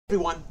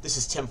Everyone, this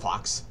is Tim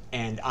Fox,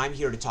 and I'm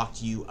here to talk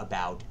to you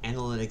about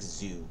Analytics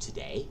Zoo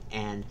today,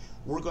 and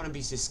we're going to be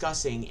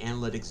discussing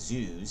Analytics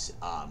Zoo's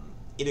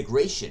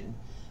integration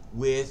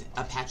with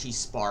Apache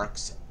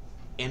Spark's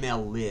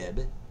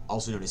MLlib,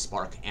 also known as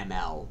Spark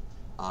ML,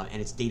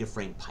 and its data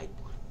frame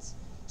pipelines.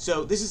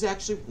 So this is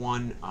actually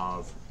one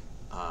of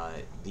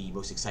the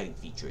most exciting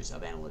features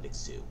of Analytics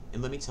Zoo,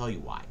 and let me tell you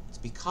why. It's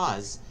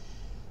because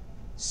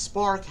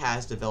Spark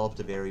has developed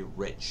a very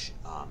rich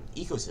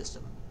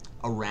ecosystem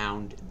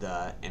around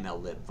the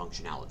MLlib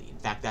functionality. In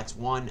fact, that's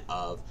one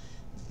of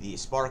the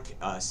Spark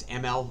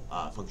ML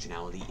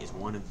functionality is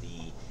one of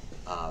the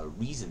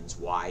reasons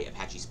why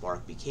Apache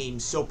Spark became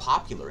so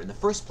popular in the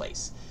first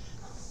place.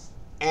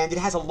 And it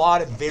has a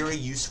lot of very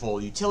useful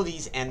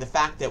utilities, and the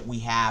fact that we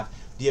have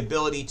the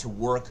ability to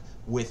work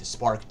with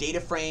Spark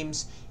data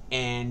frames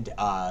and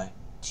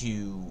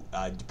to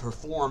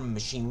perform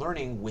machine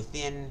learning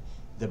within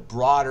the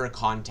broader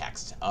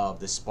context of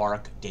the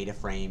Spark data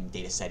frame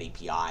dataset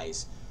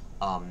APIs,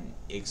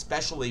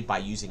 especially by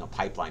using a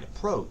pipeline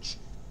approach,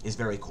 is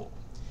very cool.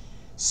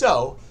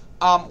 So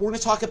we're going to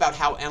talk about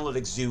how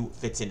Analytics Zoo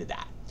fits into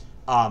that.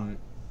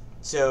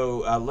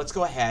 Let's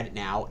go ahead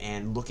now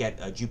and look at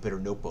a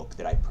Jupyter Notebook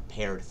that I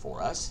prepared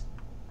for us.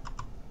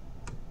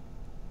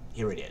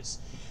 Here it is.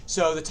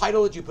 So the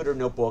title of Jupyter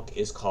Notebook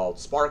is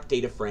called Spark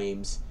Data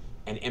Frames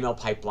and ML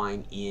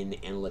Pipeline in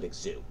Analytics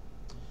Zoo.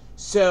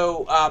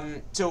 So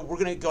we're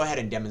going to go ahead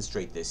and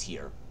demonstrate this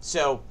here.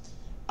 So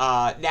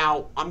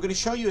now I'm going to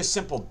show you a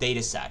simple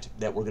data set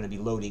that we're going to be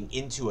loading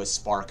into a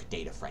Spark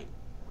data frame.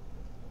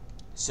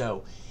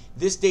 So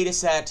this data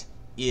set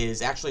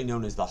is actually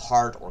known as the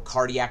heart or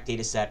cardiac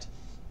data set,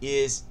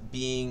 is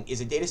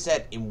a data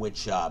set in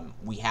which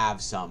we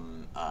have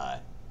some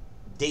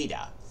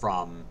data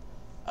from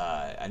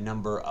a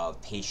number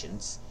of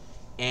patients,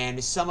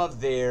 and some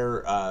of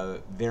their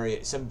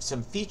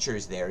some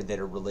features there that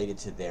are related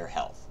to their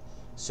health.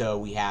 So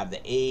we have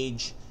the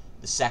age,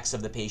 the sex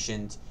of the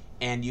patient,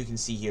 and you can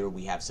see here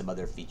we have some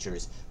other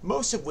features,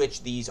 most of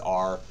which these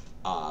are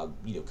kind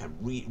of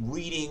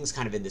readings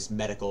kind of in this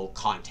medical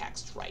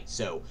context, right?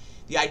 So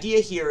the idea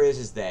here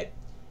is that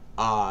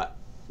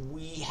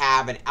we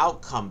have an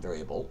outcome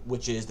variable,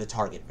 which is the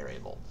target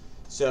variable.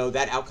 So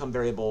that outcome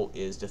variable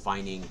is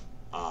defining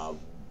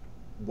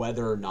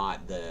whether or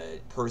not the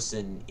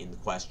person in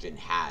question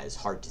has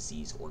heart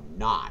disease or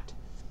not.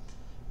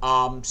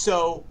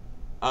 So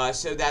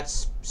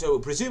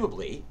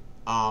presumably,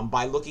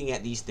 by looking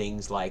at these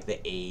things like the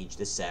age,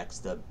 the sex,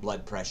 the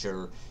blood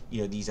pressure,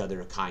 these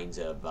other kinds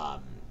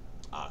of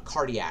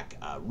cardiac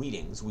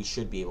readings, we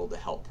should be able to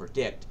help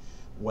predict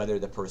whether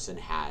the person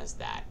has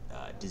that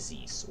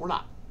disease or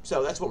not.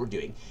 So that's what we're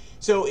doing.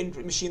 So in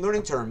machine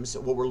learning terms,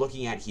 what we're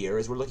looking at here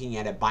is we're looking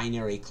at a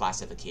binary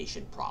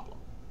classification problem,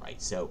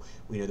 right? So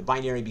we know the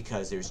binary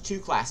because there's two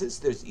classes.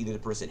 There's either the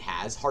person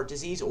has heart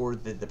disease or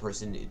the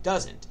person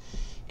doesn't.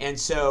 And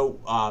so,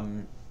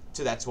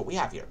 so that's what we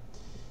have here.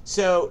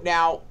 So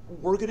now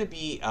we're going to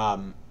be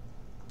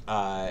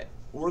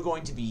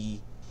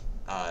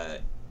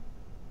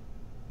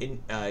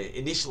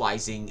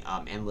initializing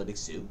Analytics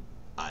Zoo.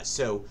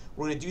 So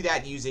we're going to do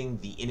that using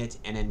the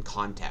init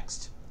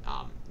context.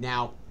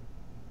 Now,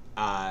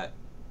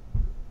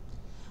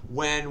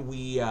 when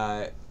we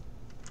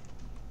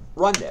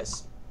run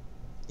this,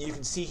 you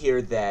can see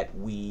here that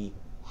we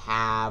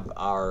have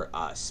our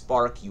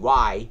Spark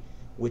UI,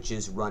 which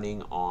is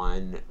running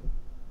on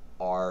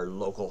our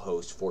local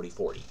host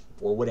 4040,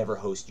 or whatever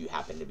host you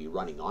happen to be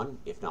running on,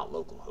 if not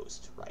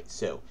localhost, right?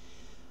 So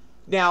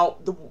now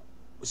the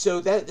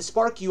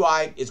Spark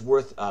UI is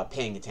worth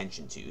paying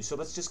attention to. So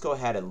let's just go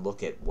ahead and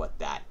look at what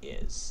that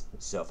is.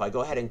 So if I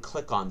go ahead and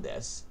click on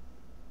this,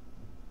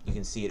 you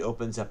can see it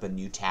opens up a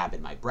new tab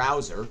in my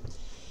browser,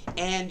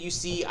 and you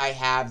see I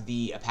have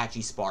the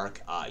Apache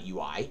Spark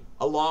UI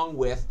along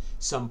with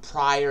some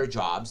prior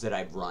jobs that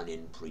I've run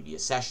in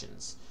previous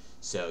sessions.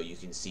 So you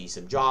can see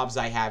some jobs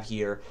I have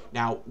here.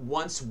 Now,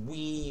 once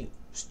we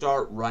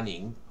start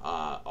running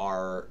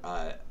our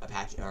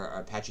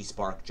Apache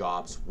Spark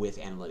jobs with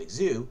Analytics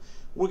Zoo,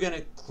 we're going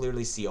to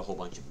clearly see a whole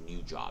bunch of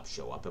new jobs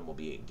show up, and we'll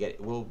be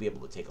able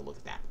to take a look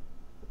at that.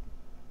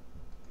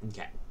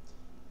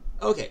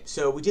 Okay,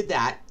 so we did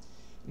that.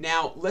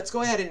 Now let's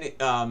go ahead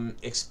and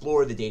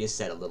explore the data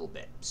set a little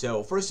bit.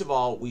 So first of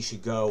all, we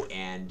should go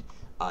and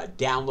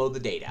download the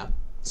data.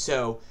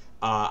 So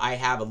I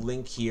have a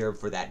link here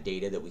for that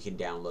data that we can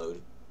download,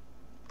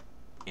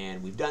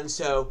 and we've done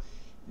so.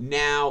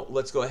 Now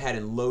let's go ahead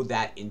and load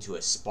that into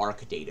a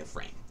Spark data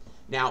frame.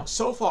 Now,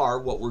 so far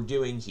what we're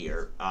doing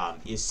here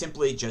is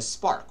simply just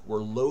Spark.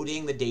 We're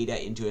loading the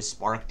data into a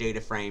Spark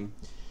data frame,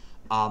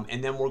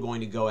 and then we're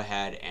going to go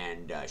ahead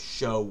and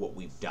show what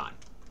we've done.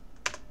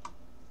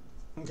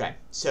 Okay,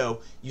 so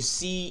you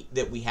see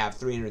that we have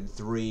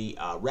 303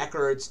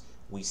 records.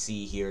 We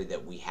see here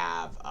that we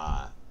have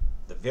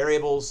the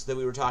variables that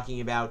we were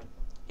talking about,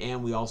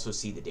 and we also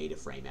see the data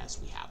frame as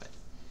we have it.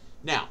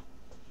 Now,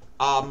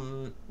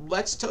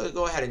 let's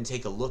go ahead and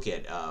take a look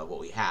at what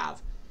we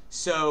have.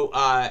 So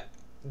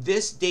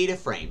this data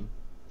frame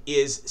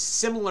is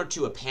similar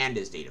to a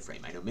pandas data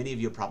frame. I know many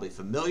of you are probably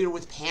familiar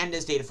with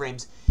pandas data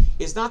frames.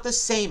 It's not the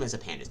same as a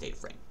pandas data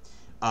frame.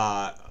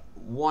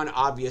 One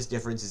obvious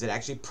difference is it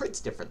actually prints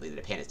differently than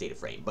a pandas data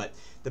frame, but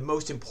the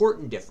most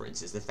important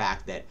difference is the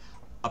fact that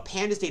a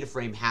pandas data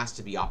frame has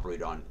to be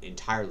operated on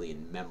entirely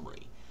in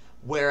memory,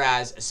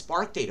 whereas a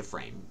Spark data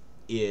frame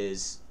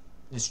is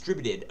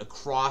distributed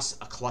across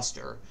a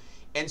cluster.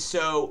 And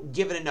so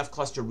given enough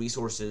cluster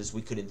resources,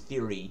 we could in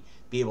theory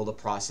be able to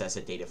process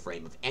a data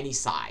frame of any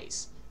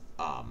size,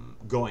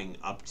 going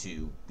up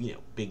to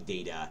big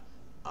data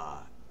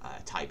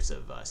types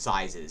of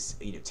sizes,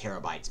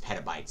 terabytes,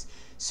 petabytes.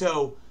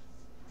 So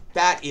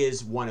that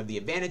is one of the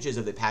advantages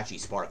of the Apache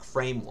Spark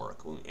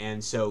framework.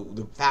 And so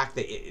the fact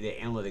that the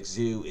Analytics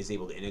Zoo is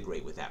able to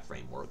integrate with that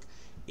framework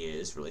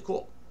is really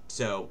cool.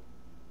 So,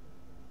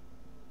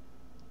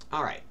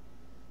 all right.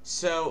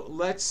 So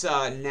let's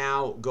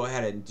now go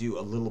ahead and do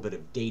a little bit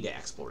of data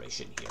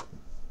exploration here.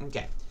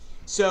 Okay.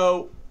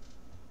 So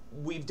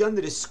we've done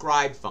the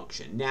describe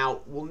function. Now,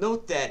 we'll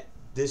note that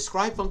the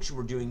describe function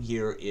we're doing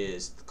here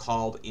is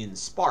called in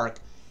Spark.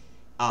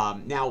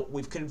 Now,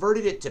 we've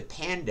converted it to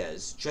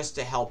pandas just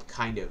to help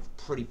kind of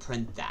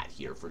print that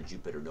here for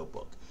Jupyter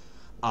Notebook.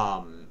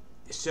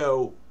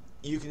 So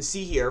you can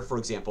see here, for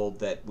example,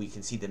 that we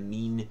can see the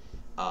mean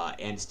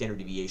and standard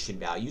deviation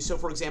value. So,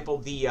 for example,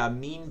 the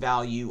mean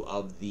value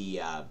of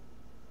the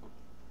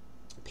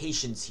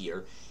patients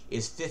here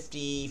is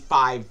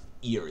 55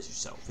 years or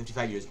so,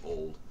 55 years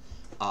old.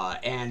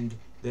 And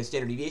the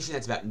standard deviation,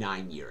 that's about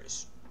 9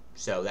 years.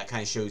 So that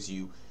kind of shows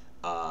you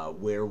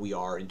where we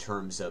are in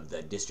terms of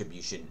the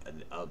distribution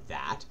of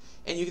that.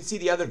 And you can see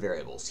the other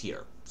variables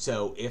here.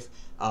 So if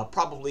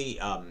probably,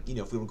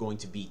 if we were going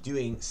to be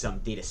doing some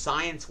data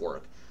science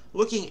work,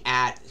 looking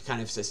at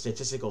kind of a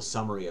statistical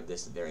summary of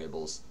this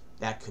variables,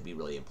 that could be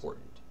really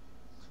important.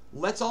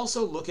 Let's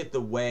also look at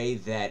the way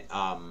that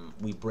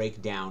we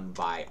break down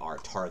by our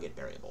target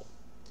variable.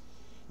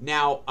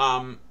 Now,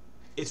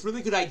 it's a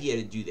really good idea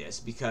to do this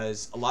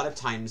because a lot of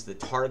times the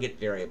target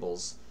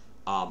variables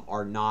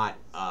are not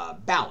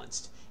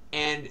balanced.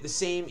 And the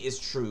same is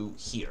true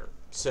here.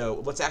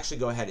 So let's actually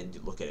go ahead and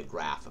look at a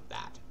graph of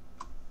that.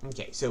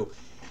 Okay, so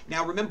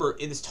now remember,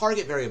 in this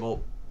target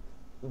variable,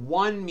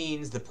 1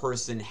 means the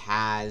person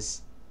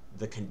has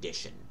the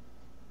condition,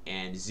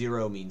 and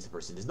 0 means the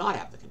person does not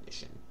have the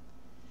condition.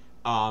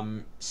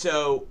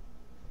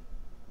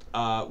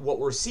 What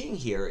we're seeing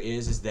here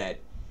is that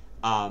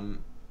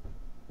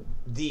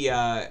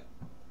the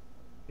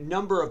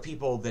number of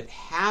people that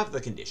have the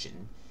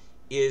condition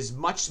is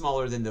much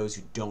smaller than those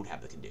who don't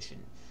have the condition.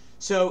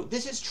 So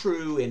this is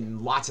true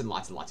in lots and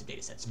lots and lots of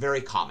data sets.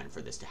 Very common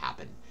for this to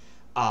happen.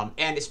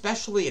 And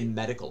especially in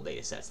medical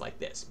data sets like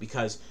this,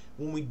 because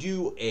when we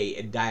do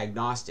a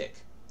diagnostic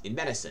in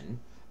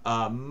medicine,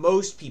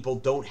 most people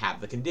don't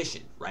have the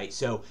condition, right?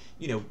 So,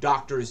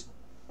 doctors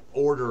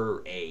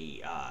order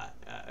a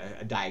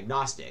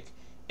diagnostic,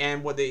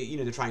 and what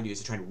they're trying to do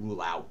is they're trying to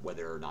rule out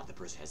whether or not the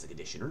person has the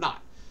condition or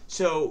not.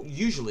 So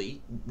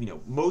usually,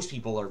 most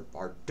people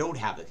don't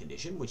have the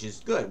condition, which is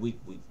good.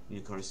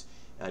 Of course,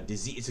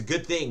 disease. It's a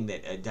good thing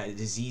that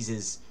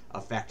diseases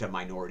affect a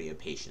minority of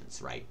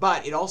patients, right?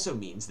 But it also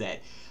means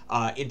that,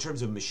 in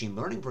terms of a machine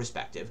learning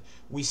perspective,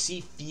 we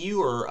see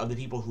fewer of the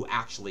people who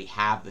actually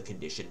have the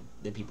condition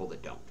than people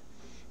that don't.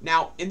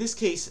 Now, in this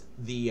case,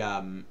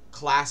 the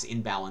class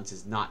imbalance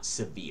is not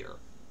severe,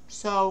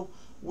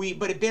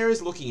 but it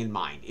bears looking in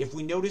mind. If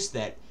we notice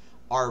that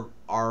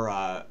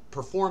our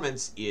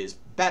performance is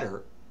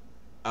better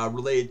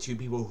related to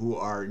people who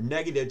are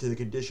negative to the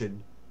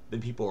condition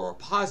than people who are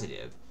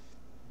positive,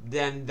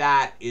 then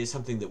that is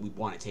something that we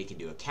want to take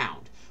into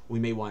account. We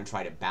may want to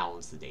try to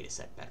balance the data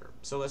set better.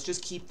 So let's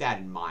just keep that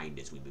in mind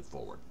as we move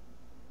forward.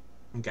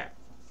 Okay.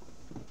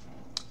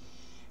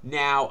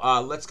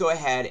 Now, let's go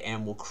ahead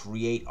and we'll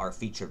create our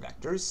feature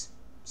vectors.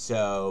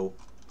 So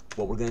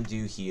what we're going to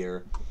do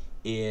here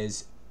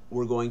is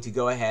we're going to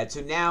go ahead.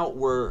 So now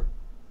we're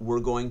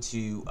going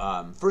to,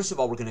 first of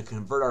all, we're going to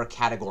convert our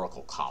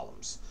categorical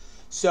columns.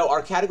 So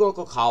our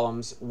categorical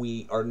columns,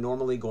 we are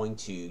normally going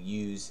to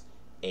use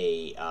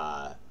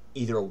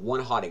either a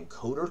one-hot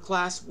encoder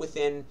class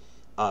within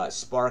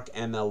Spark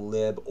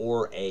MLlib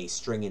or a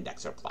string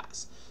indexer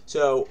class.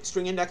 So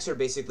string indexer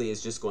basically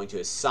is just going to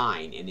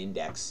assign an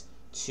index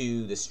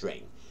to the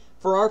string.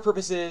 For our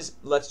purposes,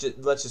 let's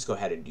just go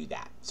ahead and do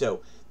that.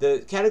 So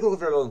the categorical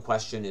variable in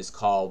question is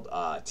called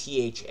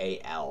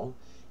THAL,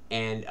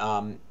 and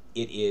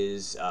it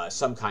is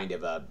some kind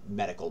of a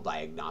medical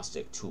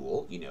diagnostic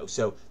tool.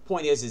 So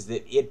point is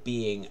that it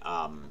being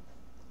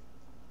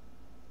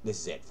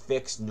this is it,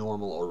 fixed,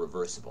 normal, or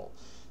reversible.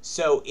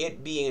 So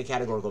it being a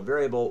categorical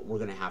variable, we're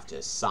going to have to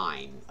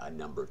assign a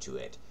number to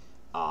it.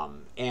 So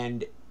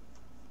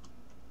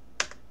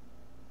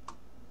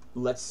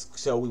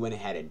we went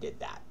ahead and did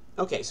that.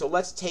 Okay, so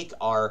let's take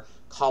our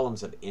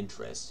columns of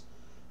interest.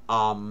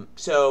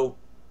 So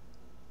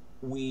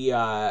we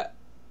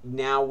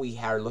now we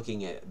are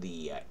looking at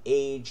the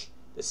age,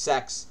 the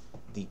sex,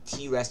 the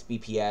TREST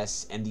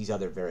BPS, and these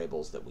other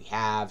variables that we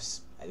have.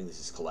 I think this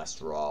is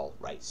cholesterol,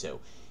 right? So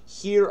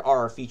here are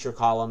our feature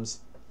columns,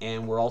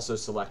 and we're also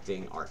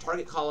selecting our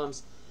target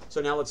columns. So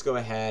now let's go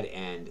ahead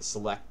and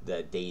select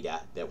the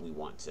data that we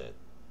want to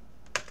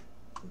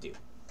do.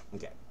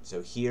 Okay,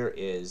 so here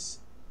is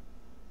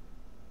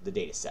the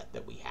data set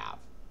that we have.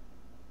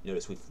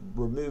 Notice we've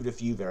removed a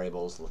few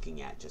variables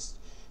looking at just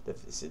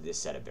this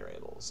set of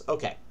variables.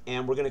 Okay,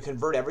 and we're going to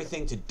convert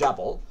everything to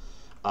double.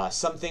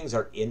 Some things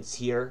are ints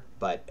here,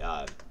 but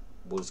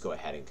we'll just go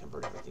ahead and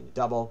convert everything to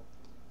double.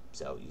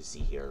 So you see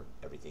here,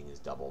 everything is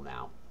double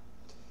now.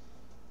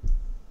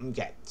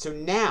 Okay, so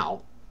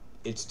now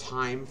it's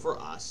time for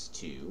us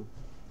to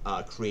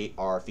create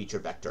our feature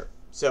vector.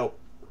 So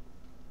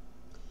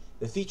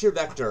the feature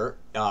vector,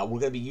 we're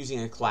going to be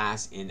using a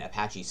class in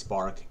Apache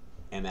Spark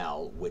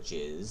ML, which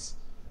is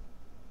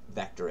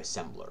vector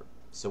assembler.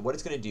 So what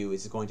it's going to do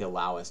is it's going to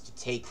allow us to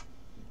take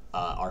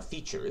our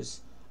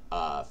features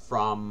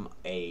from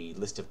a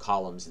list of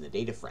columns in the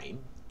data frame,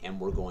 and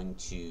we're going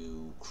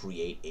to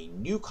create a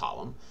new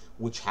column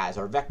which has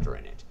our vector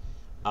in it.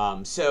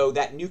 So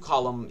that new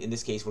column, in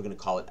this case, we're going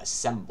to call it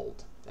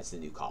assembled. That's the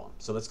new column.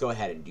 So let's go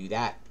ahead and do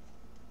that.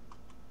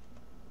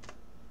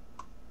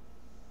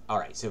 All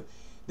right, so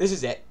this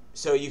is it.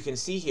 So you can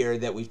see here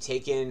that we've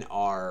taken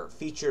our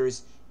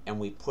features and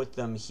we put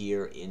them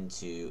here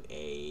into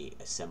a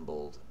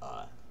assembled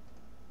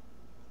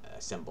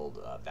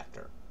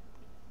vector.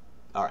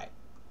 All right.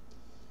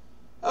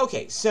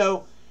 Okay,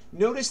 so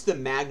notice the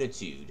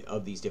magnitude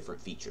of these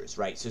different features,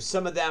 right? So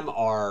some of them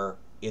are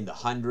in the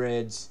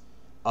hundreds,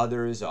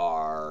 others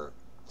are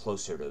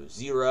closer to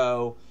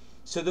 0.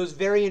 So those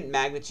variant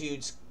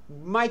magnitudes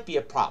might be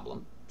a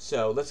problem.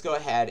 So let's go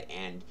ahead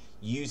and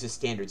use a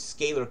standard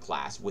scalar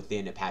class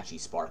within Apache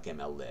Spark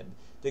MLlib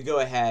to go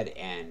ahead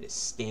and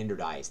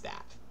standardize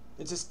that.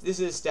 This is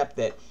a step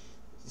that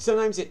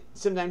sometimes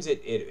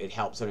it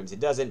helps, sometimes it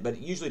doesn't, but it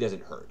usually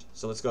doesn't hurt.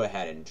 So let's go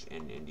ahead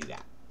and do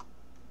that.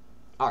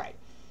 All right.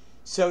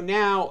 So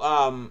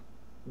now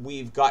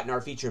we've gotten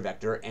our feature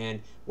vector,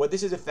 and what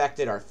this has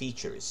affected our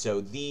features.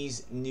 So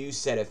these new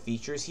set of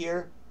features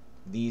here,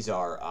 these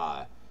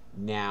are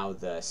now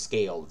the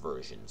scaled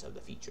versions of the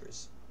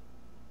features.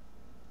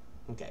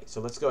 Okay,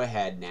 so let's go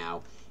ahead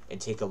now and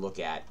take a look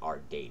at our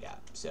data.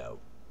 So,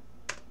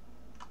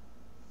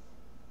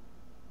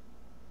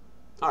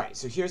 all right,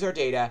 so here's our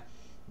data.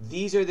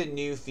 These are the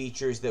new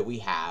features that we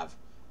have.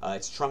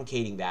 It's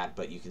truncating that,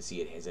 but you can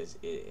see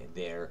it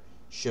there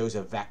shows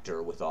a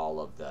vector with all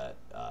of the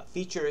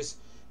features,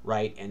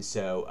 right? And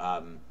so,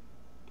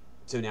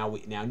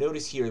 now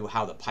notice here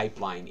how the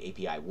pipeline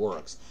API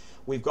works.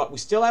 We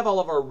still have all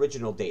of our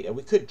original data.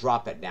 We could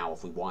drop it now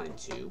if we wanted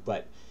to,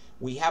 but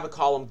we have a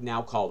column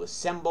now called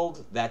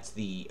assembled. That's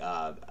the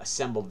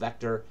assembled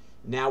vector.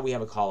 Now we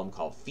have a column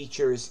called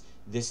features.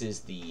 This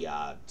is the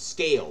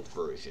scaled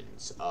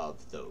versions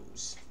of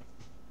those.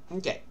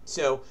 Okay,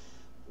 so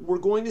we're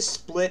going to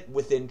split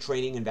within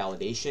training and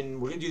validation.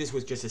 We're going to do this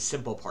with just a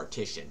simple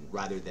partition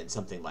rather than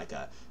something like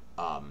a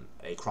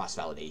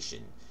cross-validation.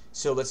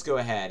 So let's go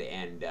ahead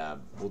and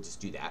we'll just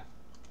do that.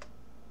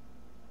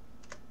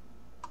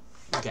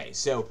 Okay,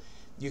 so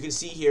you can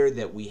see here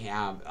that we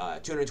have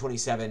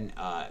 227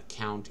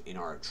 count in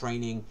our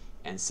training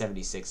and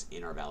 76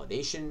 in our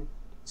validation.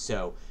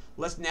 So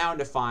let's now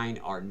define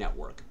our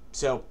network.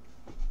 So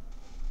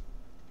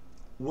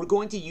we're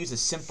going to use a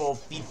simple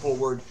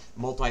feed-forward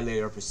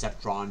multi-layer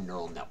perceptron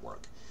neural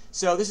network.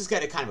 So this is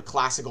kind of a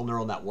classical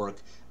neural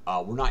network.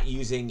 We're not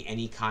using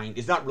any kind,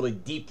 it's not really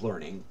deep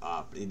learning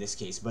in this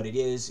case, but it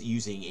is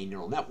using a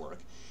neural network.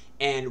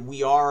 And we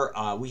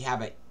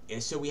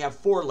have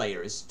 4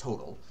 layers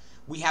total.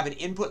 We have an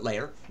input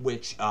layer,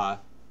 which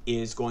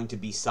is going to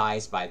be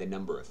sized by the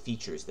number of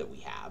features that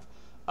we have.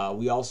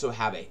 We also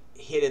have a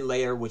hidden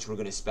layer, which we're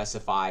going to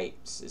specify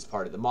as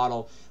part of the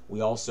model.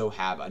 We also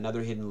have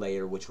another hidden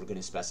layer, which we're going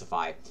to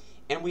specify.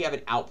 And we have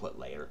an output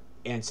layer.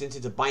 And since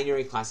it's a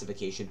binary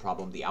classification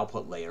problem, the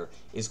output layer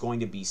is going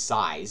to be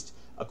sized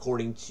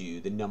according to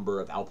the number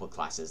of output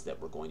classes that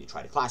we're going to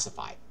try to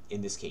classify,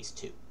 in this case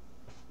 2.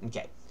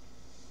 Okay.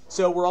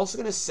 So we're also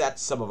going to set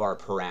some of our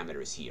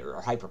parameters here,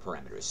 our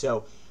hyperparameters.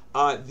 So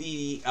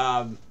the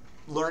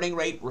learning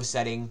rate we're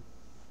setting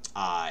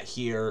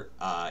here.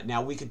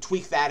 Now we could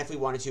tweak that if we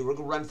wanted to. We're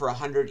going to run for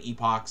 100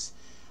 epochs.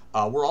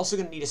 We're also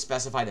going to need to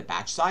specify the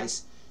batch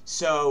size.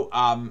 So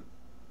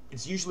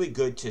it's usually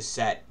good to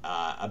set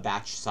a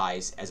batch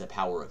size as a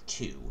power of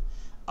 2.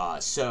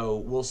 So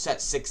we'll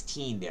set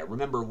 16 there.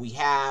 Remember, we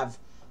have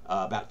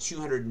about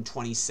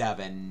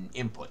 227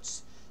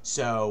 inputs.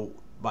 So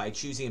by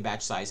choosing a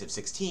batch size of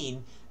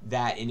 16,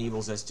 that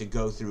enables us to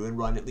go through and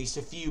run at least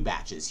a few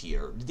batches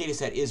here. The data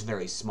set is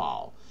very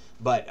small,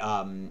 but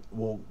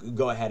we'll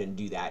go ahead and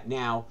do that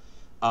now.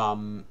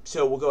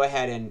 So we'll go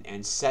ahead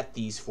and set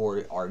these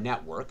for our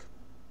network.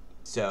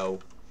 So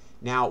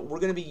now we're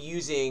going to be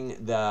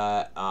using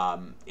the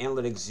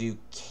Analytics Zoo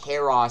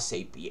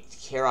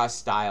Keras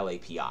style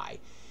API.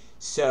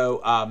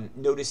 So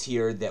notice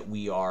here that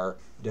we are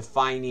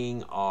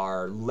defining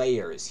our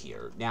layers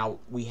here. Now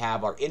we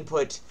have our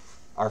input,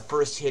 our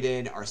first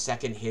hidden, our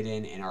second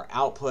hidden, and our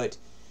output.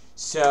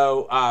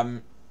 So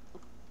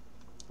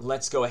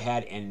let's go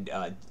ahead and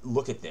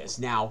look at this.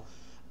 Now,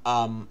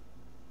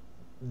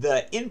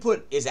 the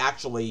input is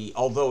actually,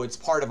 although it's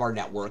part of our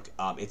network,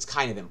 it's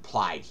kind of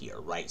implied here,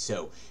 right?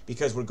 So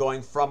because we're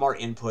going from our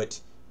input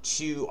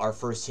to our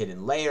first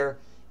hidden layer,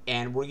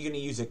 and we're going to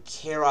use a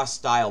Keras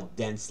style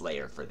dense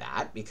layer for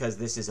that because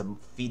this is a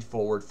feed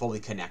forward fully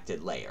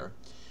connected layer.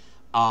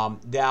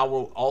 Now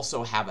we'll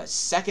also have a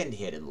second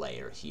hidden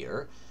layer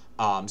here.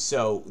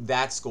 So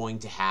that's going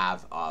to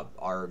have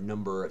our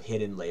number of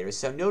hidden layers.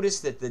 So notice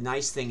that the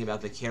nice thing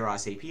about the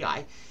Keras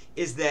API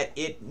is that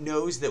it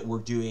knows that we're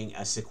doing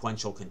a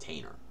sequential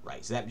container,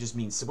 right? So that just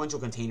means sequential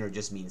container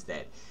just means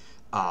that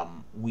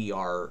we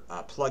are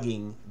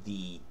plugging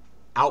the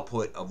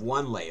output of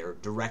one layer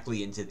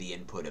directly into the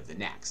input of the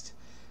next.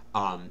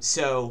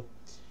 So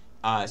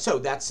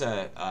that's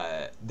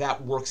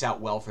that works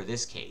out well for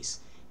this case.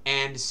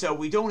 And so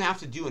we don't have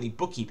to do any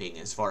bookkeeping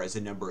as far as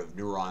the number of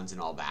neurons and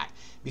all that,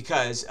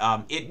 because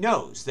it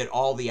knows that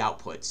all the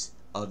outputs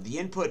of the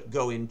input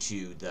go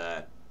into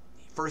the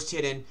first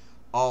hidden,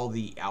 all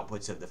the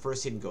outputs of the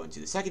first hidden go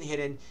into the second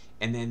hidden,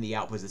 and then the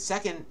outputs of the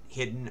second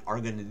hidden are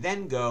going to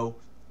then go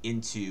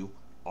into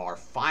our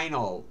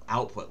final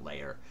output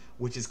layer,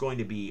 which is going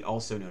to be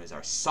also known as our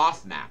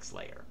softmax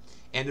layer.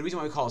 And the reason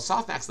why we call it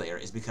softmax layer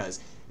is because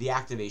the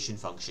activation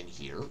function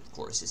here, of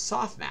course, is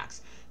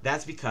softmax.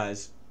 That's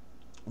because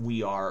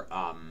we are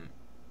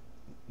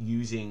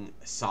using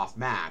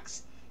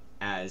softmax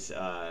as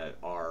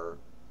our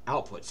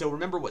output. So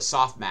remember what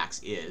softmax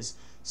is.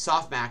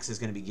 Softmax is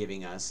going to be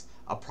giving us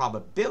a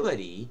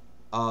probability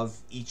of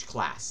each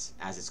class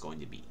as it's going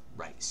to be,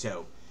 right?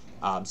 So,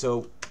 all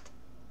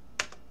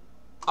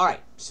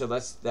right. So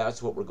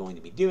that's what we're going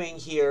to be doing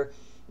here.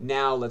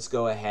 Now let's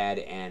go ahead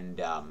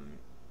and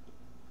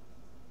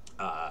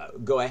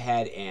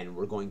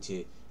we're going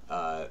to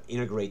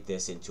integrate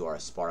this into our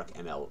Spark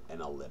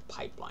MLlib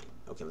pipeline.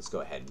 Okay, let's go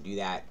ahead and do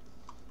that.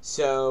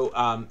 So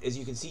as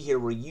you can see here,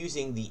 we're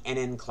using the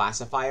NN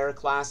classifier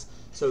class.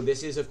 So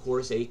this is, of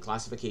course, a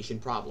classification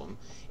problem.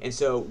 And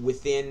so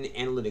within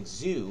Analytics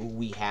Zoo,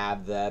 we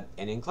have the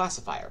NN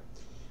classifier.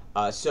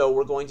 So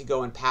we're going to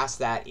go and pass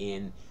that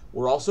in.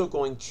 We're also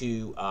going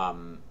to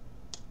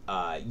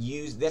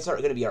that's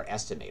going to be our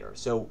estimator.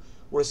 So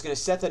we're just going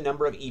to set the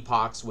number of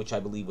epochs, which I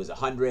believe was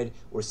 100.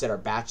 We're set our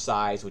batch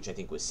size, which I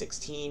think was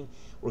 16.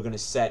 We're going to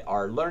set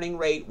our learning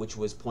rate, which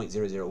was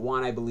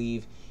 0.001, I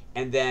believe.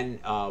 And then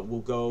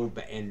we'll go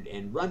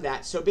and run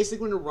that. So basically,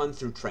 we're going to run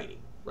through training,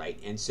 right?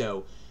 And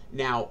so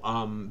now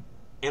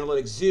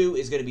Analytics Zoo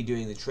is going to be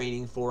doing the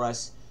training for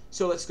us.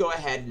 So let's go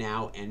ahead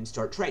now and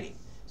start training.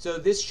 So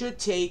this should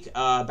take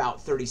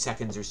about 30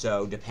 seconds or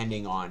so,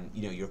 depending on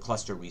your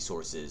cluster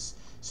resources.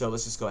 So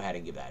let's just go ahead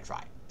and give that a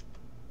try.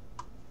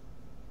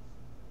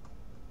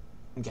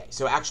 Okay,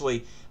 so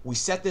actually, we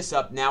set this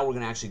up. Now we're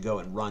going to actually go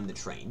and run the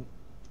train.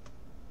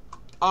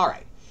 All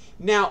right.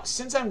 Now,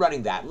 since I'm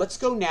running that, let's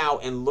go now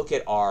and look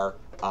at our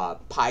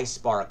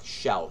PySpark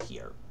shell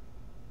here.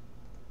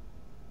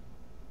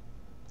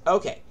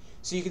 Okay,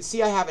 so you can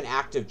see I have an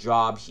active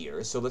job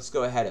here. So let's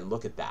go ahead and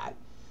look at that.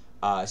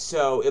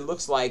 So it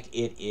looks like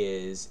it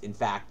is, in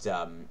fact,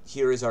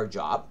 here is our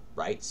job,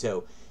 right?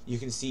 So you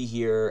can see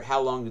here, how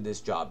long did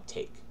this job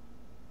take?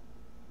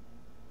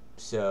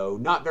 So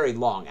not very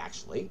long,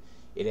 actually.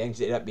 It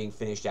ended up being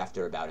finished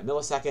after about a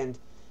millisecond.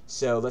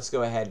 So let's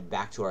go ahead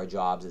back to our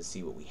jobs and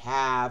see what we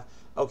have.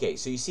 Okay,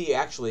 so you see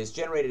actually it's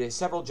generated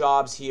several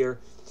jobs here.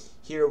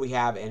 Here we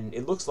have, and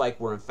it looks like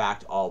we're in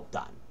fact all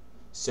done.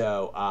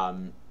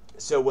 So,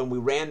 so when we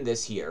ran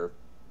this here,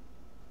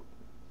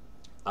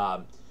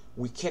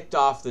 we kicked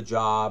off the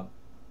job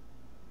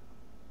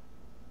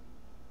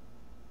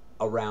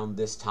around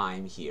this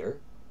time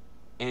here.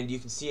 And you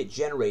can see it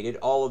generated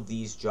all of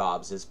these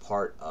jobs as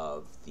part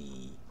of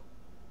the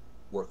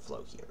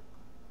workflow here.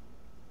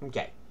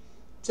 Okay,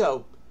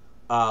 so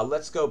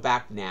let's go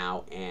back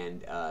now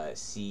and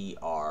see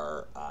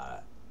our,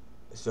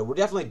 so we're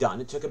definitely done.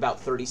 It took about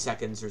 30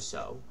 seconds or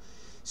so.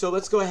 So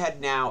let's go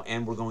ahead now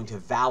and we're going to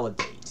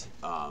validate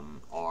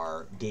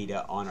our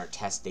data on our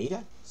test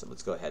data. So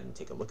let's go ahead and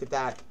take a look at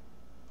that.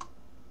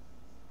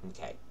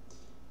 Okay,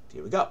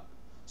 here we go.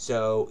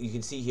 So you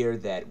can see here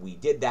that we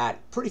did that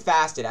pretty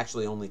fast. It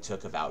actually only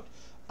took about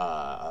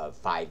 5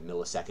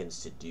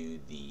 milliseconds to do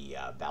the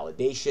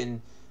validation.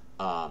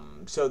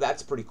 So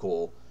that's pretty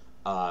cool.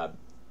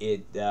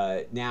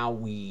 Now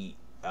we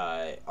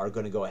are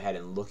going to go ahead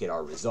and look at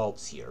our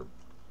results here.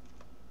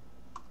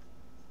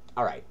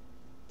 All right.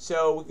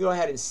 So we go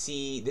ahead and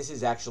see, this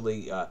is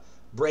actually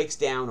breaks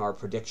down our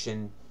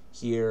prediction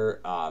here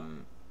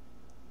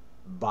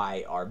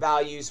by our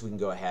values. We can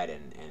go ahead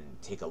and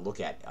take a look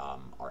at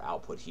our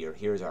output here.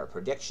 Here's our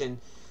prediction.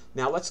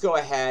 Now let's go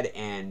ahead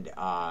and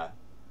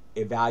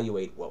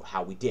evaluate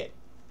how we did.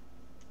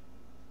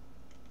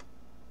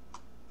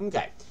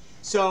 Okay,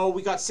 so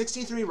we got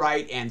 63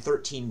 right and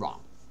 13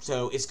 wrong.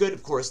 So it's good,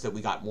 of course, that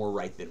we got more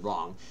right than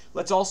wrong.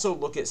 Let's also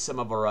look at some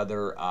of our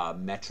other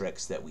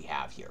metrics that we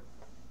have here.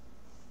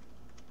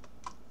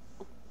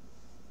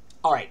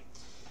 All right,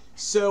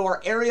 so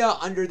our area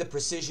under the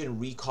precision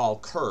recall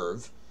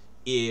curve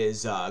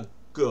is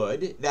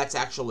good. That's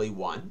actually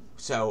 1.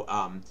 So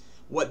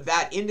what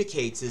that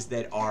indicates is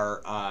that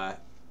our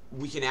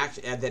we can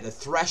actually that the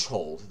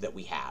threshold that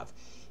we have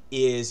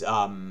is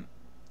that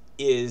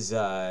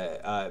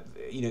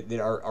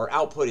our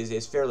output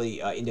is fairly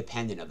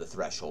independent of the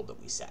threshold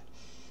that we set.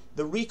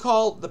 The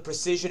recall, the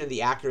precision, and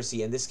the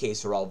accuracy in this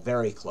case are all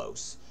very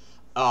close.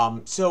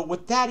 So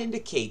what that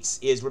indicates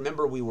is,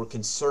 remember, we were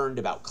concerned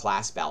about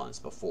class balance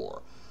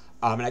before.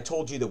 And I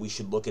told you that we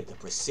should look at the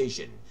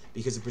precision,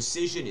 because the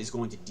precision is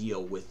going to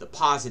deal with the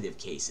positive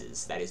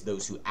cases, that is,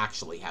 those who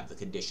actually have the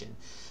condition.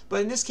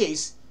 But in this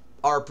case,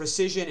 our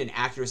precision and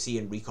accuracy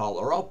and recall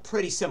are all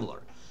pretty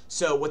similar.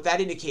 So what that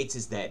indicates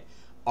is that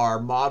our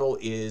model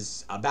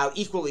is about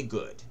equally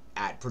good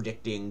at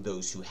predicting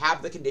those who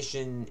have the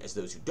condition as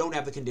those who don't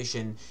have the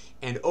condition,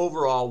 and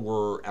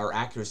overall our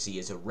accuracy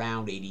is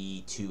around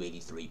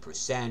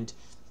 82-83%.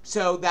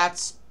 So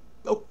that's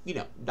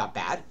not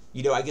bad.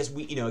 I guess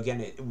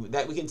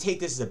that we can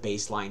take this as a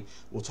baseline.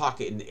 We'll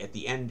talk at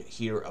the end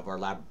here of our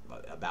lab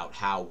about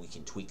how we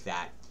can tweak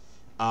that.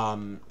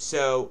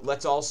 So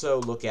let's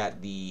also look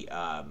at the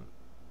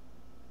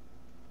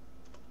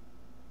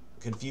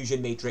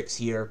confusion matrix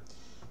here.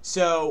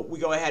 So we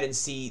go ahead and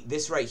see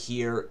this right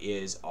here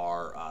is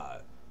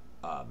our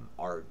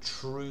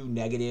true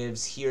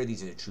negatives here.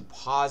 These are the true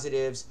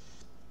positives.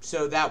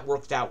 So that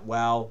worked out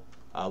well.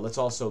 Let's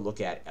also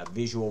look at a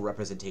visual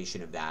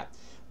representation of that.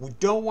 We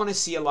don't want to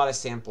see a lot of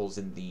samples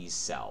in these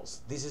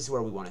cells. This is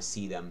where we want to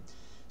see them.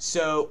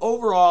 So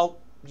overall,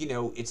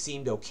 it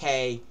seemed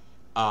okay.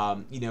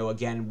 So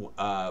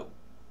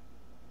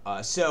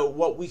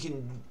what we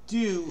can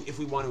do if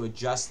we want to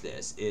adjust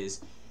this is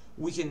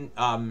we can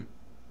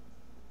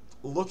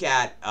look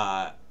at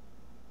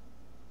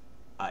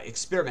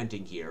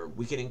experimenting here.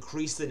 We can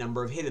increase the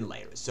number of hidden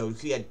layers. So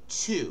if we had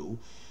 2,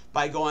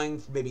 by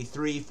going maybe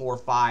 3, 4,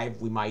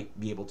 5, we might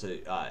be able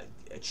to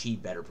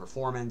achieve better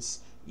performance.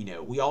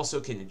 We also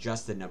can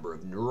adjust the number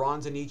of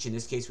neurons in each. In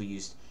this case, we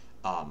used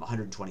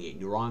 128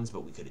 neurons,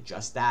 but we could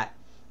adjust that.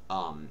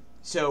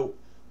 So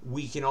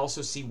we can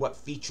also see what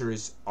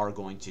features are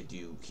going to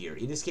do here.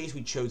 In this case,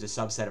 we chose a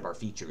subset of our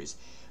features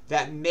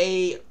that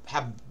may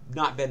have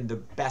not been the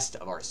best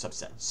of our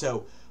subset.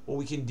 So what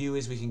we can do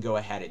is we can go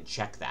ahead and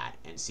check that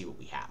and see what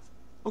we have.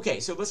 Okay,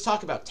 so let's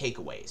talk about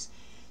takeaways.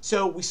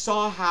 So we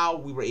saw how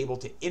we were able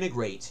to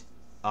integrate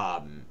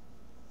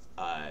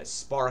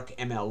Spark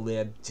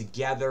MLlib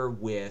together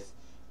with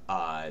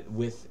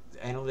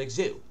Analytics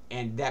Zoo,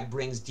 and that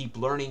brings deep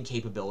learning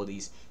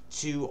capabilities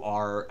to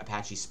our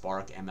Apache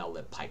Spark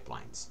MLlib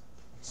pipelines.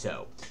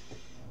 So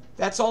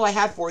that's all I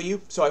had for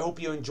you. So I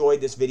hope you enjoyed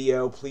this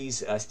video.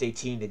 Please stay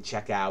tuned and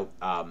check out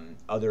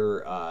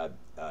other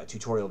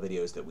tutorial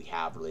videos that we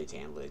have related to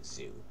Analytics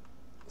Zoo.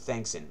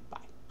 Thanks and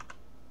bye.